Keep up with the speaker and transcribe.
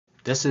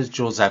This is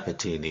Joe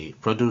Zapatini,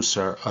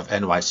 producer of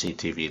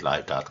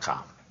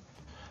NYCTVLive.com.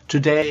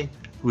 Today,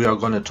 we are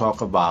going to talk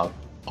about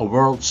a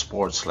world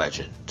sports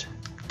legend,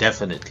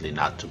 definitely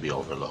not to be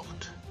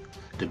overlooked.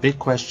 The big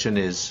question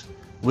is,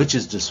 which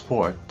is the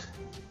sport,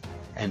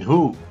 and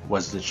who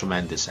was the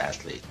tremendous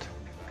athlete?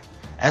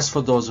 As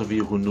for those of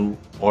you who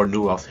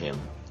knew of him,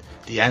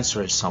 the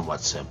answer is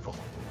somewhat simple.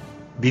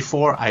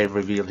 Before I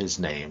reveal his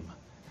name,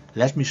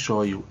 let me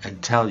show you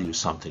and tell you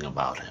something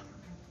about him.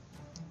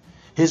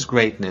 His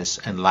greatness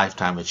and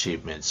lifetime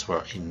achievements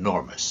were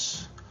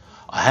enormous,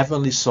 a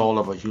heavenly soul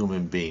of a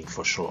human being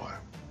for sure.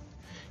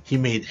 He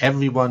made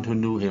everyone who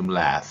knew him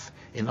laugh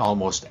in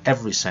almost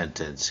every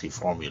sentence he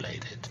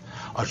formulated,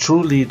 a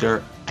true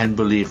leader and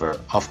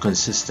believer of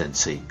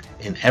consistency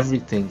in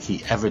everything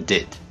he ever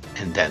did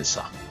and then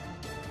some.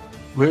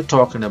 We're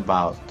talking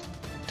about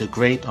the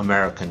great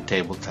American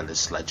table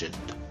tennis legend,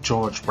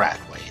 George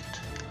Braithwaite,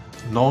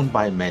 known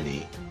by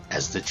many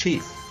as the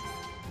Chief.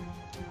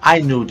 I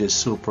knew this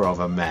super of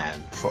a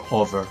man for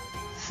over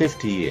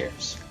 50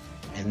 years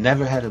and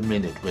never had a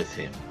minute with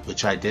him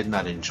which I did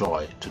not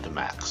enjoy to the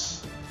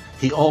max.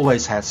 He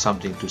always had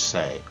something to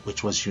say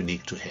which was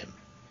unique to him.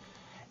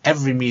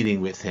 Every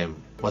meeting with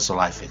him was a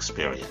life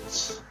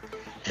experience.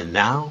 And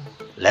now,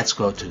 let's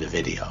go to the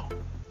video.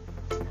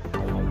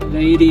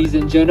 Ladies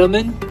and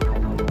gentlemen,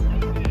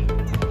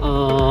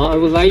 I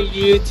would like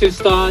you to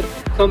start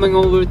coming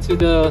over to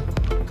the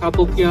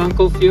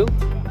Capobianco field.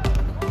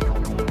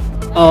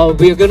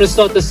 We are going to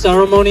start the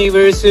ceremony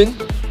very soon.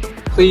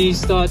 Please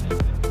start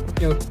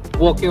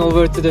walking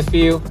over to the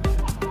field.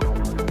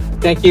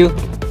 Thank you.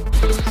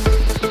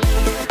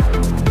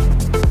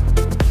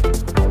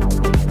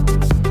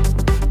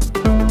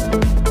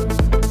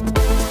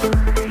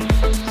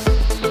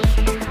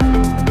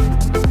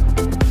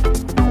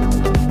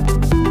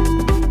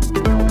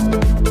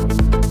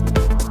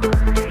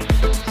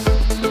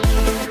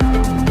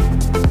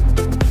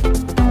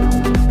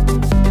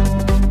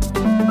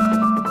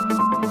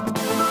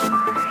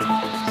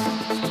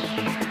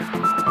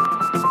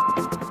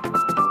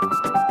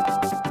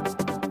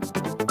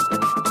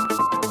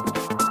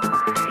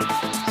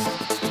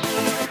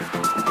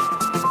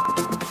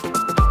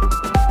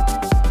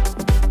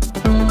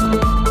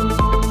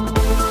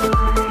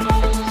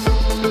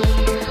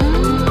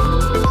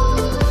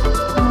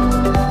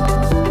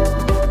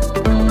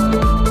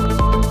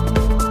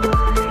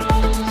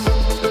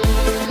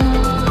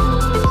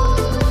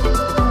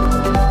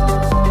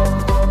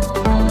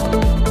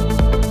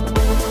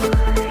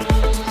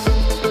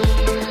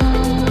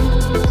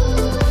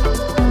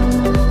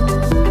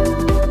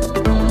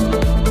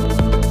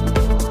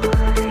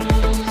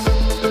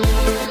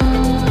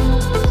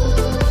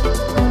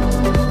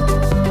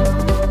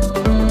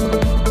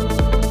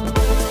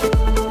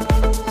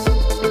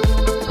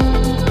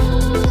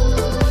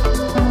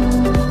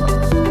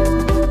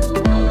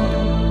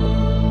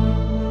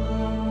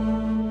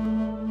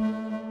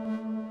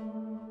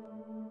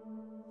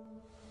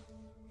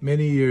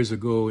 Many years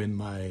ago in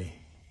my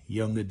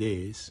younger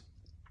days,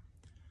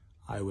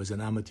 I was an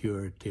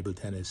amateur table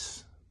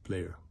tennis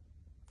player.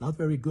 Not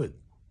very good,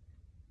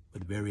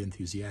 but very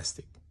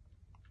enthusiastic.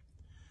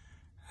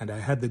 And I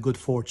had the good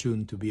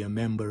fortune to be a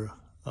member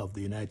of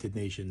the United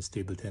Nations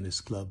Table Tennis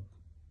Club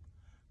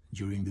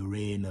during the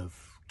reign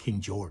of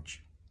King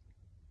George.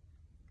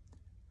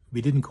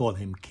 We didn't call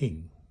him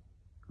king,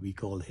 we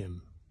called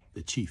him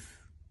the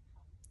chief.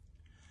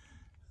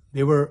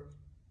 There were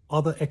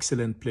other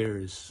excellent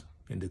players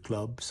in the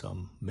club,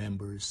 some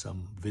members,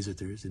 some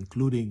visitors,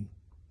 including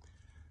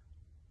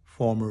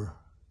former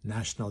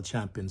national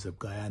champions of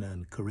Guyana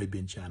and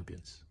Caribbean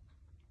champions.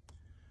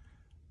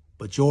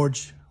 But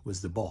George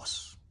was the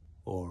boss,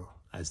 or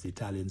as the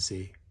Italians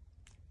say,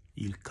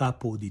 il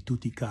capo di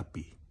tutti i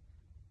capi,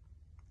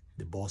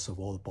 the boss of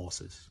all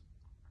bosses.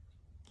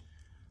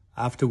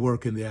 After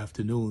work in the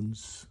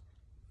afternoons,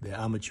 the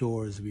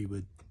amateurs, we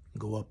would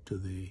go up to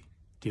the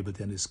table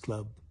tennis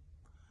club,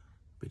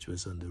 which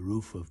was on the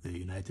roof of the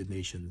United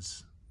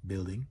Nations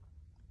building,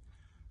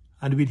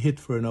 and we'd hit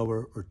for an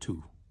hour or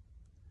two.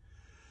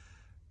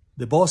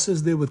 The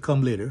bosses, they would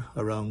come later,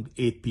 around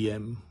 8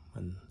 p.m.,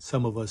 and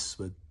some of us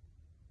would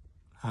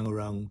hang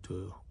around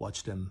to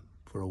watch them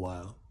for a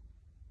while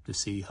to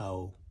see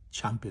how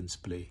champions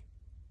play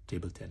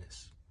table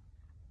tennis.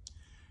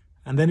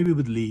 And then we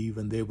would leave,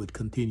 and they would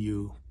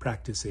continue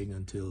practicing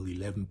until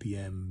 11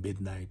 p.m.,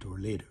 midnight, or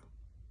later.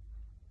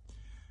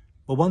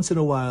 But once in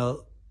a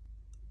while,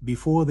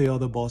 before the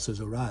other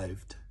bosses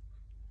arrived,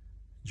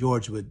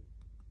 George would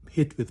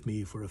hit with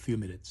me for a few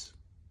minutes.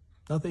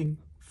 Nothing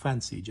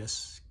fancy,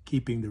 just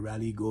keeping the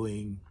rally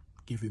going,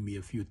 giving me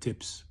a few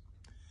tips,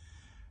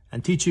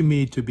 and teaching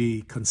me to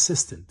be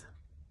consistent.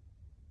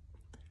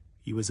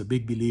 He was a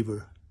big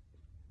believer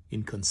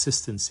in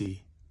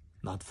consistency,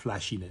 not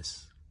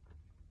flashiness.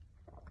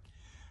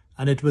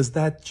 And it was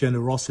that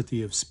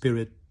generosity of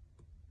spirit,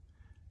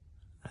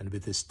 and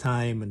with his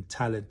time and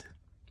talent,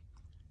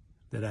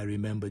 that I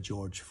remember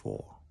George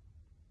for.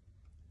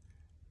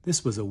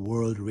 This was a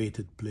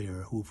world-rated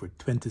player who for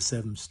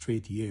 27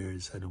 straight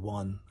years had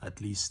won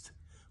at least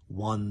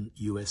one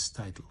U.S.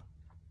 title.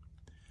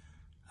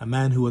 A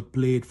man who had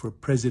played for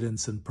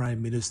presidents and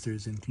prime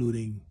ministers,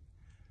 including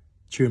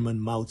Chairman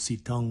Mao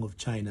Zedong of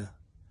China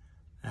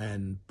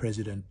and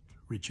President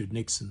Richard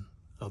Nixon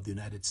of the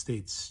United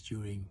States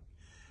during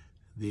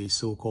the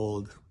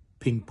so-called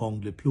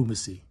ping-pong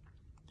diplomacy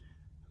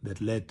that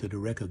led to the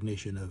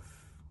recognition of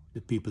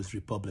the People's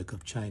Republic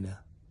of China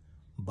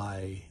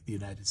by the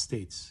United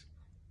States.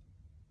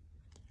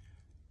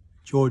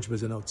 George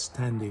was an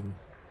outstanding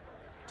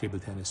table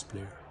tennis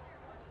player.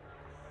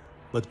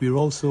 But we're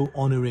also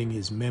honoring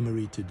his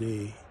memory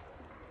today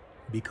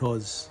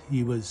because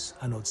he was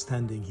an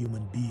outstanding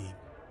human being.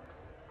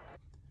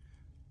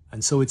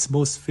 And so it's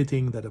most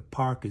fitting that a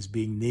park is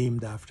being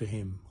named after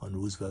him on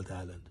Roosevelt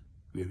Island,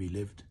 where he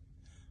lived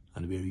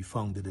and where he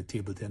founded a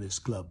table tennis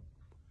club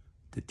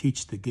to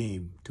teach the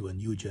game to a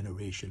new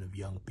generation of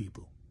young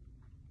people.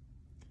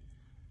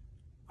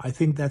 I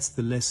think that's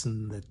the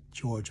lesson that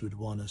George would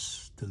want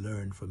us to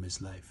learn from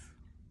his life.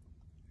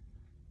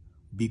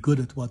 Be good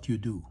at what you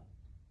do,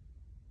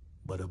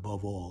 but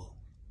above all,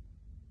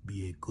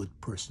 be a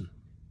good person.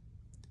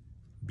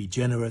 Be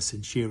generous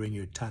in sharing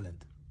your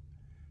talent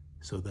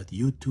so that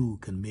you too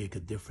can make a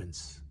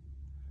difference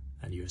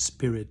and your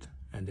spirit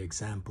and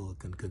example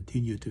can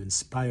continue to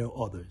inspire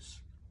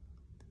others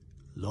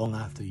long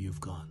after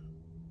you've gone,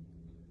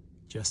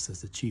 just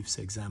as the Chief's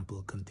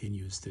example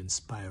continues to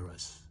inspire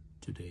us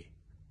today.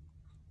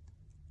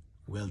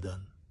 Well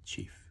done,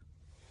 Chief.